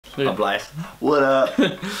I'm Blythe. What up?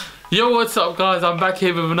 Yo, what's up, guys? I'm back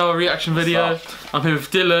here with another reaction video. I'm here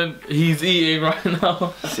with Dylan. He's eating right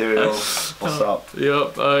now. Cereal. What's up?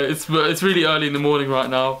 Yep. It's really early in the morning right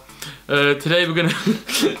now. Today we're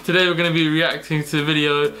gonna be reacting to a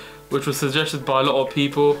video which was suggested by a lot of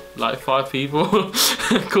people, like 5 people,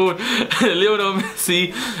 called Lionel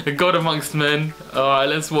Messi, a god amongst men. Alright,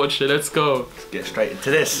 let's watch it. Let's go. Let's get straight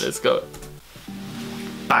into this. Let's go.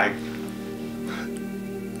 Bang.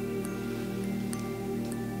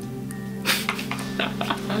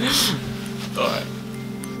 Alright.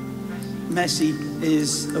 Messi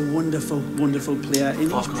is a wonderful, wonderful player, and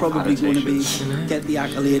he's probably going to get the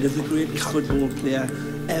accolade of the greatest football player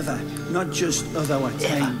ever, not just of our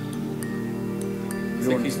time. I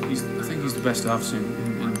think he's the best I've seen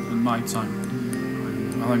in my time.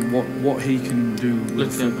 I think what he can do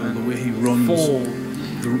with football, the way he runs, he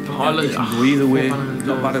can go either way,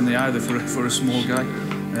 not bad in the eye for a small guy.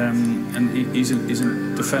 And he's in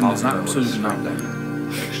defender's absolute nightmare.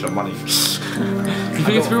 Extra money. You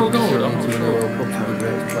think it's real gold? I'm not sure. World Cup to the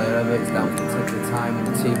greatest player ever. It's down to the time and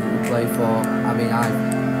the team that we play for. I mean, I've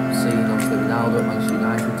seen obviously Ronaldo at Manchester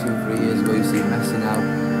United 2-3 years ago. You see Messi now.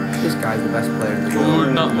 This guy's the best player in the world.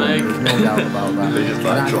 Ooh, nutmeg. There's no doubt about that. And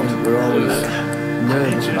I think we're always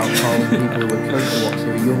nervous about calling people who are currently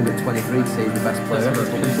watching, who are young at 23, to say he's the best player ever.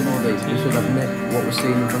 But we should admit what we're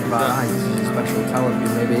seeing in front of our eyes. This is a special talent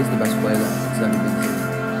who maybe is the best player that's ever been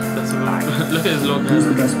seen. Look at his long hair. Who's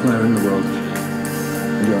the best player in the world?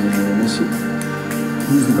 Lionel Messi.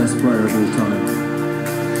 Who's the best player of all time?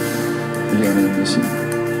 Lionel Messi.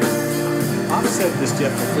 I've said this,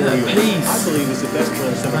 Jeff, before. I believe he's the best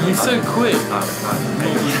player ever. And he's so quick. Oh,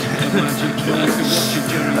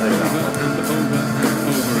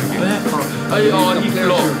 he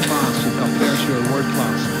flopped. You've got players who are world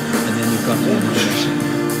class, and then you've got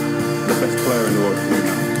The best player in the world.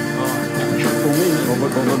 For me,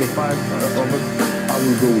 over the 5, I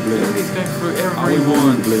will go with Leo. He's going through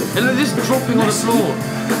everyone. And they're just dropping on the floor.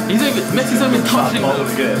 Messi's not even touching them. In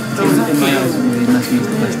my eyes, Messi is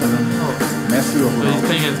the best ever. Messi or Ronaldo? He's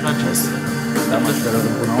playing against Manchester. That much better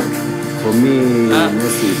than Ronaldo. For me,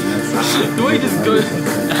 Messi is Messi. The way he just goes...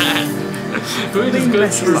 The way he just goes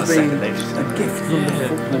Messi has been a gift from the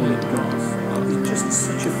footballing gods. He's just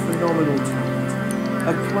such a phenomenal talent. A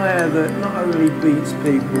player that not only beats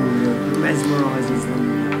people, mesmerises them,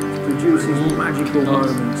 produces magical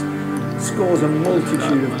moments, scores a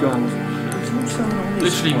multitude of goals.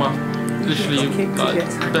 Literally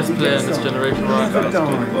best player in this generation right now.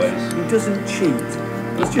 He doesn't cheat.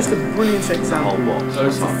 He's just a brilliant example of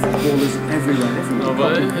footballers everywhere. No,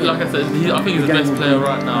 but like I said, I think he's the best player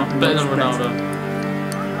right now, better than Ronaldo.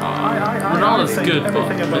 Ronaldo's good, but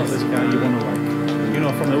everything about this guy you want to like. You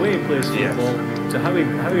know, from the way he plays football to how he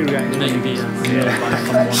reacts when he gets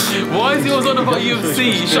someone. Why is he always on about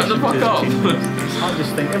UFC? Shut the fuck up. I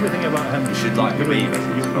just think everything about him you should like. You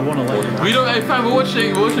want to like him. We don't. Hey fam, we're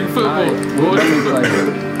watching football.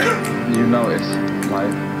 You notice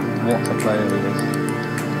like what a player he is.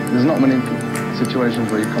 There's not many situations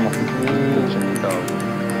where you come off the pitch and you go.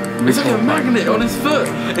 It's like a magnet on his foot.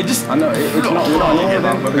 It just. I know it's not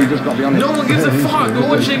but you just got to be honest. No one gives a fuck. We're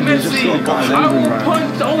watching Messi. I will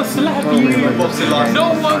punch. I will slap you.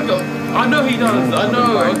 No one. I know he does. I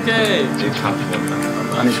know. Okay.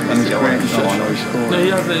 And he's great. So I know he scored. No,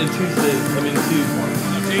 he has it in Tuesday. I mean,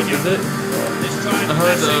 2. Is it? I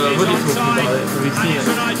heard Woody talking about it. Have you seen it?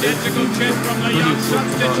 Woody was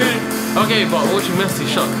talking about it. Okay, but watching Messi,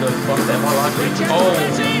 shut the fuck up. I like it. Oh,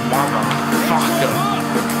 fucker.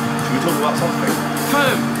 Should we talk about something?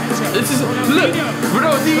 Fam, this is, look,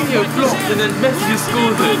 Ronaldinho flopped and then Messi just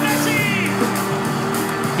scores it.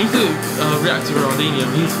 You need to react to Ronaldinho,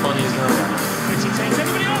 he's funny as hell.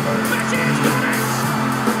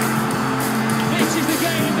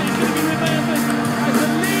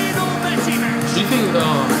 Do you think,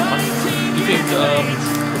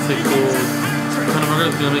 what's it called, Conor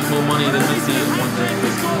McGregor's going to make more money than Messi one day?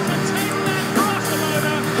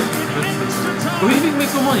 Who do you think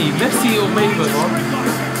makes more money, Messi or Mayweather?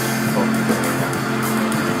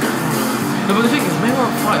 No, but the thing is,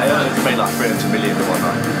 Mayweather fight. It's made like 300 million in one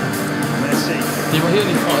night. Messi. Yeah, but he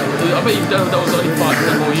only fight. I bet you that was only 5 for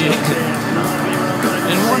the whole year.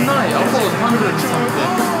 In one night, I thought it was 100 and something.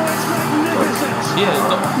 Yeah,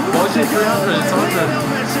 why is it 300? It's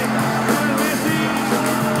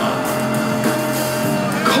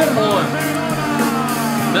 100. Come on!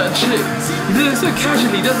 That chick, he did it so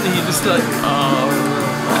casually, doesn't he? Just like, oh.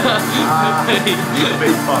 I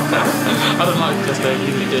don't like just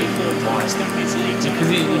he's a dick. Because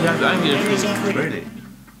he has anger issues. Really?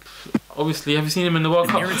 Obviously, have you seen him in the World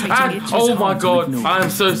Cup? And, oh my god, I am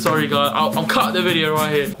so sorry, guys. I'm cutting the video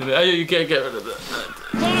right here. Oh, you get rid of it.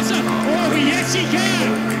 Oh, yes, he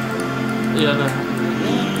can. Yeah, no.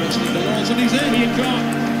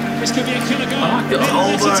 This could be a killer goal. I like the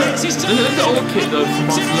old the old kid though from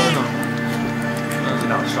Barcelona.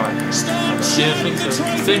 Yeah, I think so.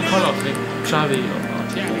 Same colour, I think. Xavi.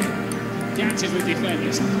 Dances with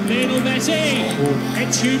defenders. Lionel Messi.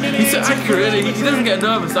 He's so accurate. He doesn't get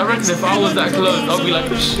nervous. I reckon if I was that close, I'd be like,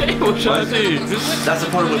 shit, what should I do? That's the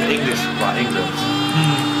problem with English, like England.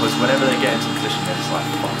 Because whenever they get into position, they're just like,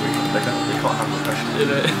 fuck, they can't handle pressure.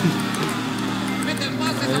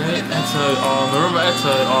 Eto, remember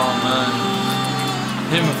Eto? Oh man,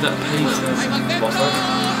 him with that pace. What's that?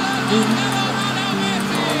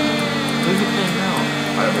 Who's he playing now?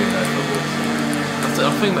 I don't really know football. I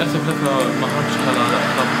think Eto played for Mahajkala, that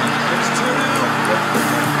club.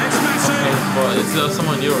 Okay, but it's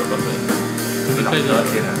someone in Europe, I think. He played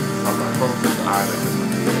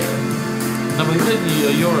No, but he played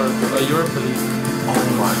the Europa League. Oh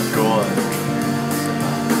my god.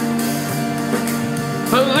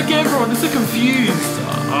 But look at everyone, they're so confused.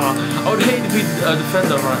 I would hate to be a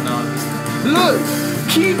defender right now. Look!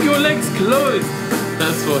 Keep your legs closed!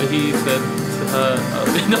 That's what he said to her.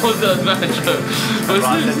 That was a bad joke.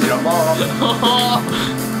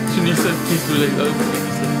 Shouldn't you say keep your legs open?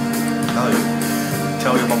 No.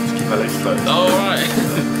 Tell your mum to keep her legs closed. Oh, right.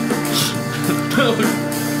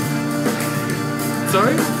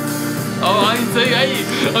 Sorry? Oh, I didn't say, hey,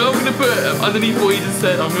 I'm going to put underneath what he just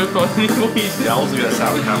said. I'm going to put underneath what he said. Yeah, I wasn't going to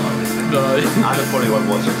sound the camera, listen. No. I probably won't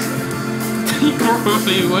watch it. You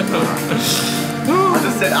probably will. I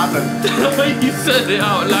just said Adam. You said it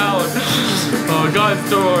out loud. Oh, guys,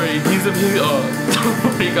 don't worry. He's a don't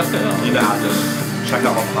worry, guys. You know Adam. Check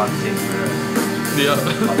out my plan team. Yeah.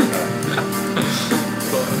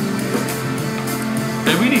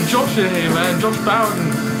 Hey, we need Josh in here, man. Josh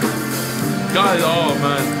Bowden. Guys, oh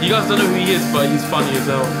man, you guys don't know who he is, but he's funny as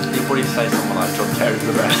hell. He'd probably say someone like John Terry's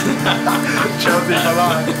the best. Chelsea for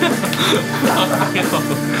life.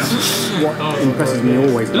 What impresses me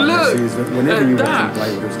always about Messi is that whenever you watch him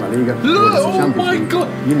play with us, La Liga, oh my god,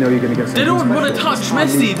 you know you're going to get something. They don't want to touch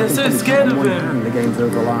Messi, they're so scared of him. The games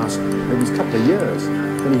over the last maybe couple of years,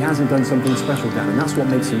 but he hasn't done something special, Dan, and that's what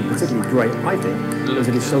makes him particularly great, I think, because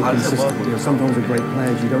it is so consistent. You know, sometimes with great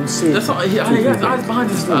players, you don't see it. That's what he has eyes behind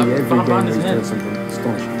his head. Something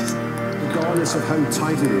astonishing. Regardless of how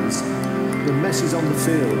tight it is, when Messi's on the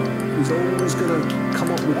field, he's always going to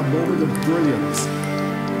come up with a moment of brilliance.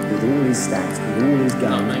 With all his stats, with all his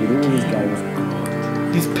games, with all his goals.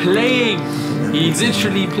 He's playing. He's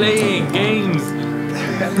literally playing games.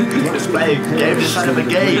 He's playing games inside of a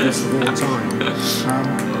game. I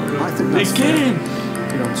think that's again.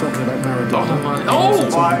 You know, I'm talking about Maradona. Oh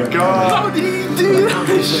my god! How did he do that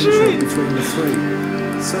shit? Between the three.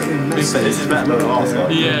 Certainly This is better than the last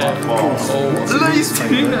one. Yeah. Look, he's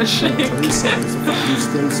doing that shit again. He's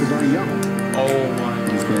still so very young. Oh my.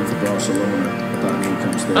 He's playing for Barcelona at that new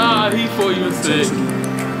camp stadium. Ah, he thought he was sick.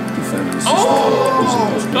 Defenders. My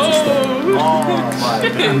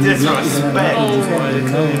disrespect. Oh my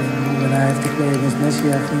god. When I have to play against Messi,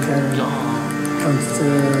 I think I can't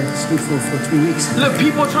sleep for 2 weeks. Look,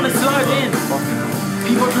 people are trying to slide in.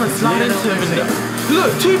 People are trying to slide into him.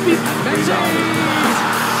 Look, two people.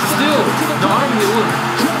 Still, no, I don't hear one.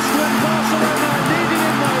 Just when Barcelona needed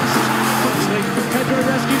it most. Pedro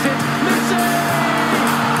rescues it. Messi!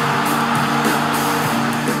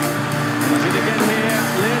 Does it again here.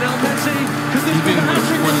 Lionel Messi. Could this be the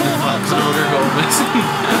hat-trick before half-time? Messi.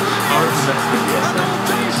 I was Messi, yes.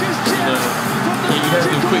 He has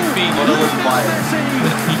the quick feet. Well, I wouldn't buy it.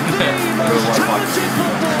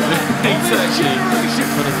 Exactly. What is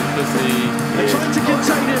it? Pussy. They're trying to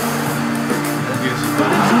contain him.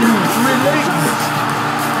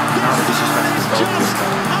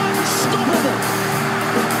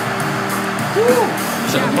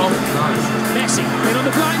 Messi in on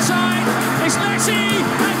the blind side. It's Messi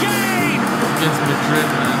again. Against Madrid,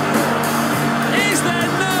 man. Is there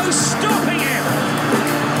no stopping him?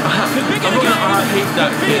 I hate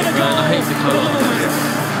that kid, man. I hate the colour.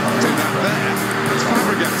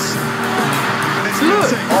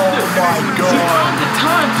 Look! Oh my god! The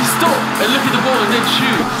time to stop and look at the ball and then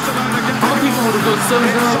shoot. Other people would have got so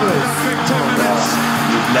nervous.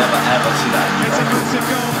 You'd never ever see that.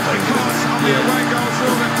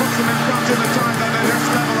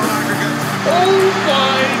 Oh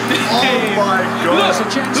my god!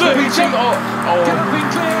 Look, he jumped.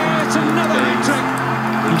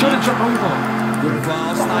 He tried to jump over. Good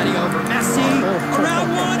ball sliding over Messi.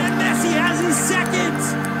 Around one, and Messi has his second.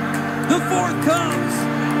 The fourth comes.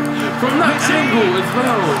 From that angle as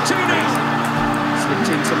well. Slipped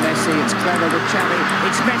into Messi, it's clever with Xavi,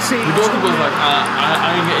 it's Messi. The goalkeeper was like,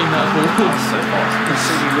 I ain't getting that ball. So fast.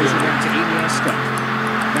 Messi losing it to Iniesta.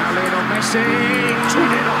 Now Lionel Messi, 2-0.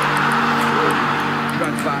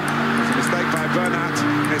 Run back. It's a mistake by Bernat.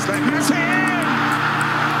 It's let Messi in.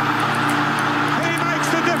 He makes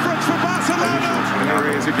the difference for Barcelona. And there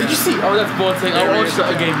he is again. Did you see? Oh, that's Boateng. I watched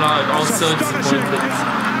that game live. I was so disappointed.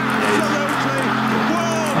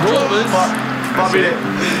 What was? Bobby it.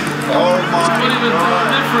 Oh my God. Not even know the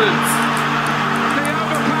difference. The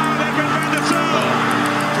overpowered Edwin van der Sar.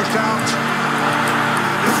 Pushed out.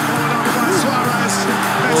 It's followed up by Suarez.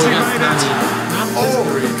 Messi made it. Oh.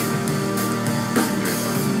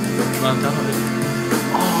 Man, that was it.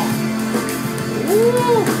 Oh.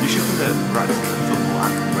 Ooh. You should put the right football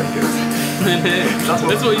at records.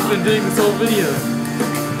 That's what he's been doing this whole video.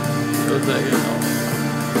 It was like, you know.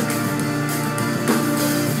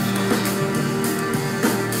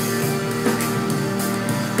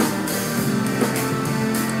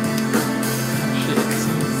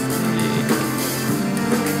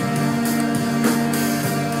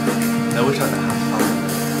 I wish I could have fun.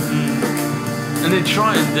 And they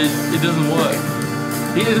try and it doesn't work.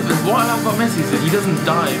 What I like about Messi is that he doesn't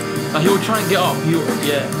dive. Like he'll try and get up.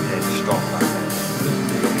 Yeah, it's strong like that.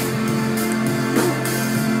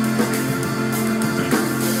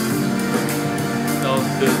 That was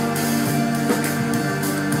good.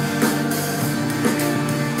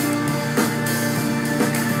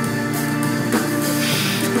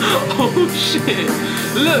 Oh shit!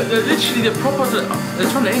 Look, they're proper. They're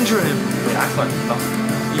trying to injure him. It acts like nothing.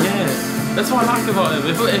 Yeah, that's what I like about him.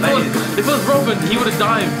 If it was Robin, he would have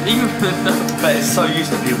dived. But it's so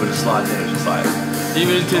used to people just sliding in. It's just like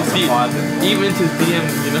even into his DM,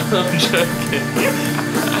 you know. I'm joking.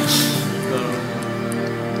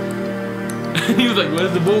 He was like,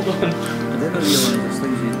 "Where's the ball gone?" I never realised it's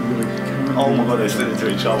things you really cannot. Oh my god, they slid into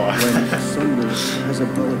each other. When somebody has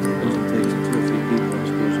ability, it doesn't take 2 or 3 people, I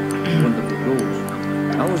suppose, wonderful goals.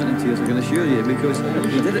 I wasn't in tears, I can assure you, because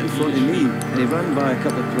he did it in front of me, and he ran by a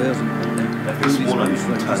couple of players and It's one of these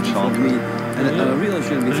me. And I really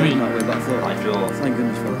shouldn't be thinking that way, but I thought, thank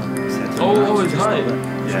goodness for that. Oh, it's high.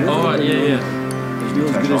 Yeah. Oh, right, yeah. He's not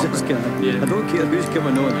as good as this guy. Yeah. I don't care who's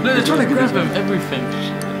coming on. Look, they're trying to grab him, everything.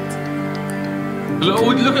 Look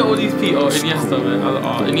at all these people. Oh, Iniesta, man.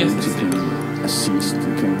 Oh, Iniesta. Assist, he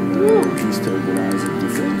stabilised the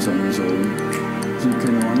defence on his own. He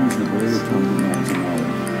can manage the ball with 100 miles an hour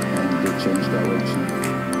and they change direction.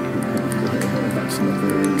 That's not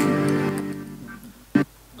very easy.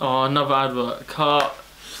 Oh, another advert. Cut.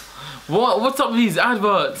 What's up with these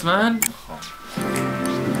adverts, man?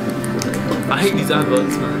 I hate these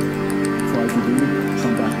adverts, man. Try to do it,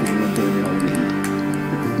 come back to the Antonio.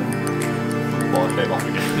 Well,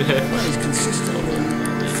 he's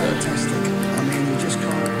consistently fantastic. I mean, you just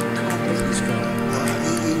can't beat this guy.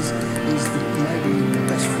 He's maybe the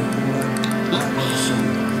best footballer I've ever seen.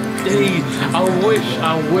 Dude, I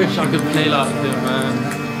wish I could play like him, man.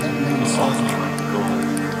 Oh my god.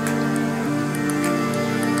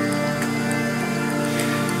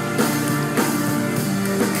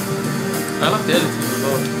 I like the editing as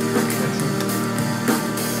well.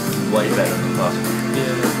 Way better than the last one.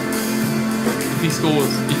 Yeah. If he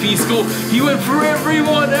scores, he went for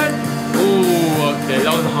everyone and oh, okay,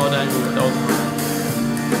 that was a hard angle. Look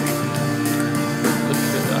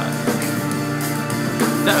at that.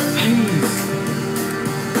 That pace.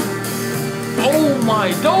 Oh my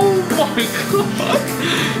god.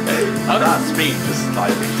 That speed just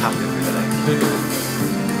like tapping through the legs.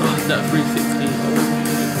 Oh, that 360. Oh,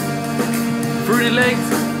 through the legs.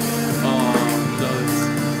 Oh, close.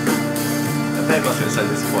 They must have been so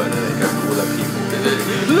disappointed that they go for all their people.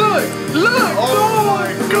 Look! Oh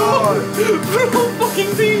my god! The whole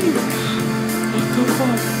fucking team! What the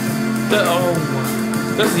fuck?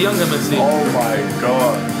 That's the younger Messi. Oh my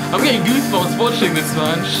god. I'm getting goosebumps watching this,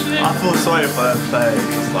 man. Shit. I feel sorry for that player.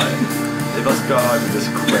 Just like, they must go home and just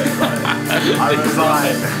quit. Like, I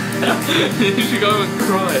resign. You should go and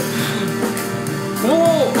cry.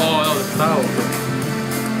 Whoa! Oh, that was foul.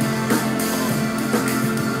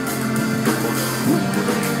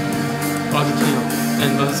 Argentina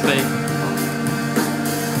and versus Spain.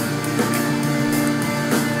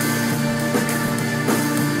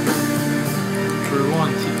 For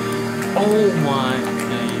one, oh my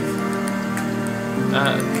days.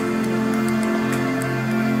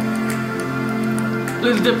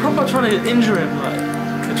 Look, they're proper trying to injure him, like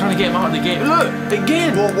they're trying to get him out of the game. Look,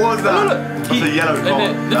 again. What was that? Look. That's a yellow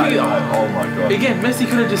card. Oh my god. Again, Messi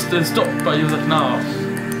could have just stopped, but he was like, nah.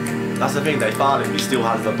 That's the thing, they foul him, he still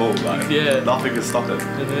has the ball, like. Yeah. Nothing can stop him.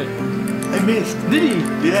 They missed. Did he?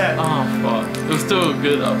 Yeah. Oh, fuck. It was still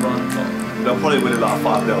good up front. They'll probably win it like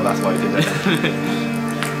 5-0, that's why he did it.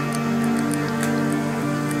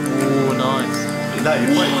 Oh, nice. No,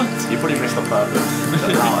 you probably missed on purpose.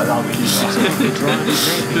 Allow me. He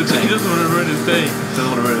doesn't want to ruin his day. Doesn't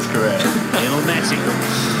want to ruin his career. Lionel Messi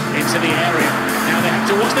into the area. Now they have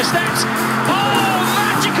to watch the steps. Oh,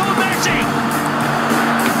 magical Messi!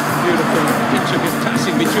 Beautiful intricate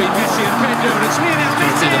passing between Messi and Pedro, and it's Lionel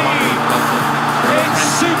Messi!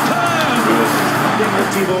 It's superb!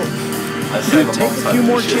 You take a few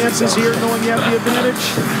more chances here, knowing you have the advantage.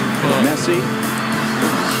 Messi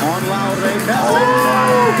on Laure.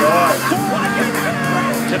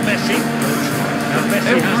 To Messi. Now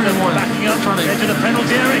Messi has them backing up on the edge of the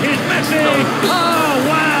penalty area. Here's Messi! Oh,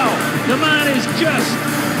 wow! The man is just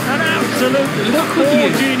an absolute football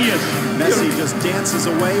genius. Messi just dances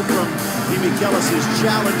away from Demichelis'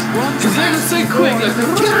 challenge. Runs back so quick.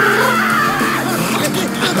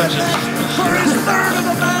 For his third of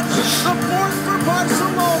the match, the fourth for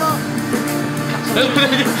Barcelona. He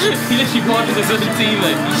literally parted his own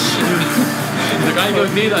teammate. The guy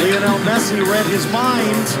goes near that. Lionel Messi read his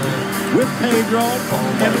mind with Pedro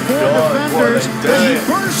and four defenders. And he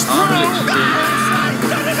burst through.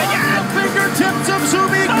 Fingertips of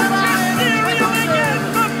Zumi.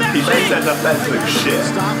 He makes that defensive shit.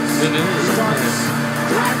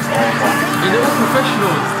 They're all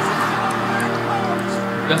professionals.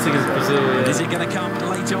 That's against Brazil, yeah. Is it going to come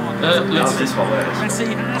later on? Let's this one.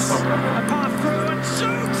 Messi has a path through and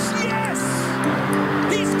shoots. Yes!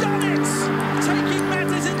 He's done it! Taking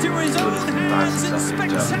matters into his own hands in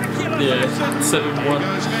spectacular fashion. 7-1. There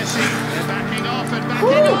goes Messi. They're backing off and backing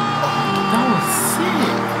Ooh, off. that was sick.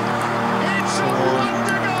 It's a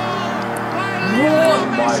wonder goal. What? Oh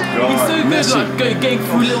my God. He's so good, Messi. like getting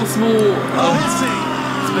through little small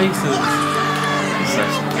spaces.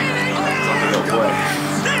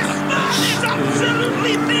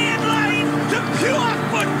 Absolutely mainline to pure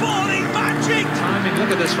footballing magic. Timing,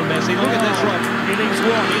 look at this from Messi, look at this run. He needs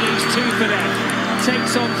one, he needs two for that.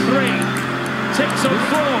 Takes on three, takes on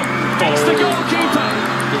four, takes the goalkeeper.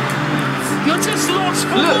 You're just lost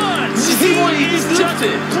for words. He is just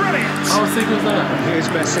brilliant. I was thinking of that. Here's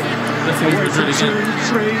Messi. Let's see if it's really good.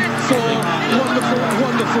 2, 3, 4. Wonderful,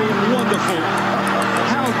 wonderful, wonderful.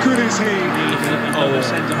 How good is he? Oh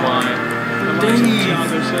my.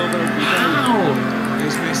 How?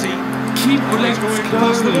 Here's Messi. Keep your legs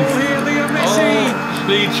closed. Here, Leo Messi.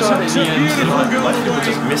 Lee tried it in the end. Like people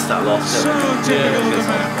just missed that last So typical of the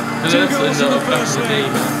man. And then that's the first game.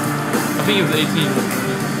 I think it was 18.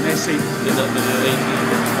 Messi. Is that the 18?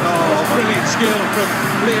 Oh, brilliant skill from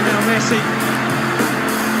Lionel Messi.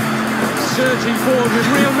 Surging forward with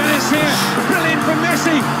real menace here. Brilliant from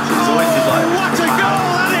Messi. Oh, what a goal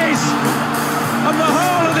that is! And the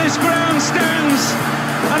whole of this ground stands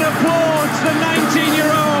and applauds the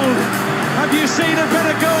 19-year-old. Have you seen a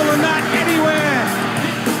better goal than that anywhere?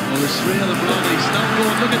 Well, the thrill of blood, he's not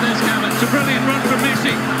good. Look at this, Cameron. It's a brilliant run from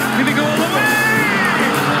Messi. Can he go all the way?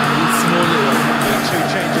 Two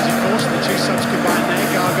changes, of course. The two subs combined there.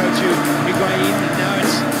 Gargo to Higuain, and now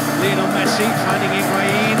it's Lionel Messi finding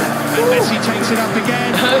Higuain. And Messi takes it up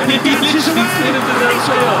again. And he catches away. Lionel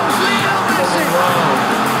Messi.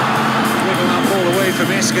 All the way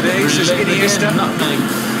from Escudez to Iniesta.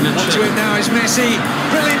 Onto it now is Messi.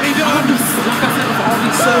 Brilliantly done.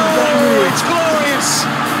 Oh, it's glorious.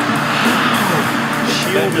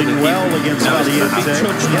 Shielding well against Valiente.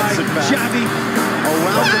 Gets it back. Xavi.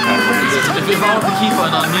 Around the defense. If I was the keeper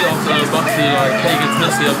and I knew I was about to like play against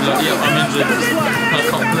Messi, I'd be like, yeah, I'm injured. I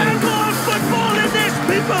can't play. Football in this,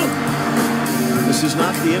 people. This is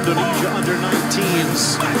not the Indonesia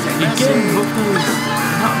under-19s. Again, look at those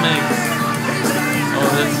nutmegs. Oh,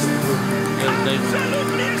 that's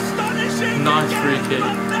nice free kick.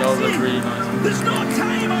 That was a really nice one. There's no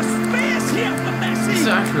time or space here for Messi. It's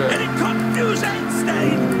accurate. And it confused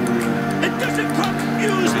Einstein. It doesn't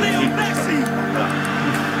confuse Leo Messi.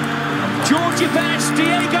 George Best,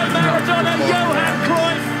 Diego Maradona, Johan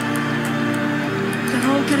Cruyff. They're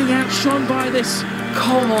all getting outshone by this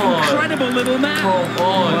incredible little man. Come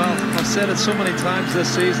on. Well, I've said it so many times this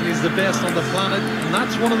season, he's the best on the planet, and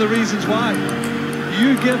that's one of the reasons why.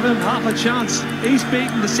 You give him half a chance. He's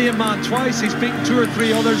beaten the same man twice. He's beaten 2 or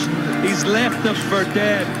 3 others. He's left them for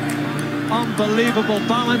dead. Unbelievable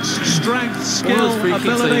balance, strength, skill,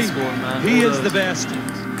 ability. He is the best.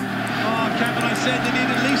 Oh, Kevin, I said they need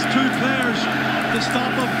at least 2 players to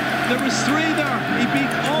stop him. There was 3 there. He beat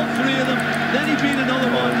all 3 of them. Then he beat another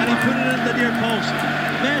one, and he put it in the near post.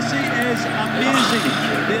 Messi is amazing.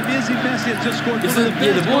 The amazing Messi has just scored. It's the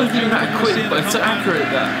ball isn't even that quick, but it's so accurate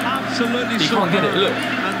that absolutely you can't get it. Look.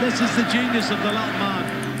 And this is the genius of the little man.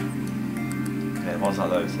 Yeah, ones like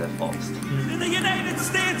those, they're fast. In the United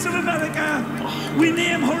States of America, we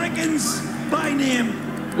name hurricanes by name.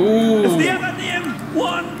 Ooh. If they ever name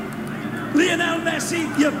one Lionel Messi,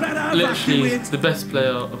 you better Literally evacuate. the best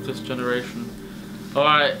player of this generation.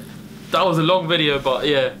 Alright, that was a long video, but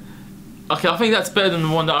yeah. Okay, I think that's better than the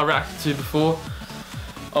one that I reacted to before.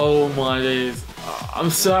 Oh my days. I'm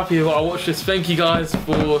so happy that I watched this. Thank you guys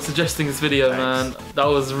for suggesting this video, man. That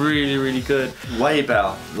was really, really good. Way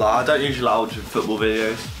better. Like, I don't usually like watching football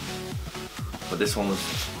videos, but this one was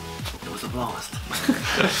a blast.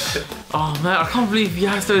 Oh man, I can't believe he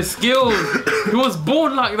has those skills. He was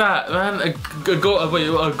born like that, man. A god,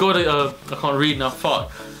 I can't read now,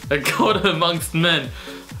 fuck. A god amongst men.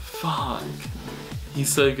 Fuck. He's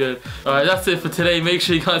so good. Alright, that's it for today. Make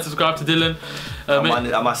sure you guys subscribe to Dylan.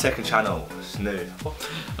 My second channel is new.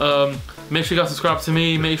 Make sure you guys subscribe to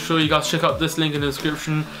me. Make sure you guys check out this link in the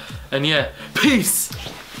description. And yeah, peace!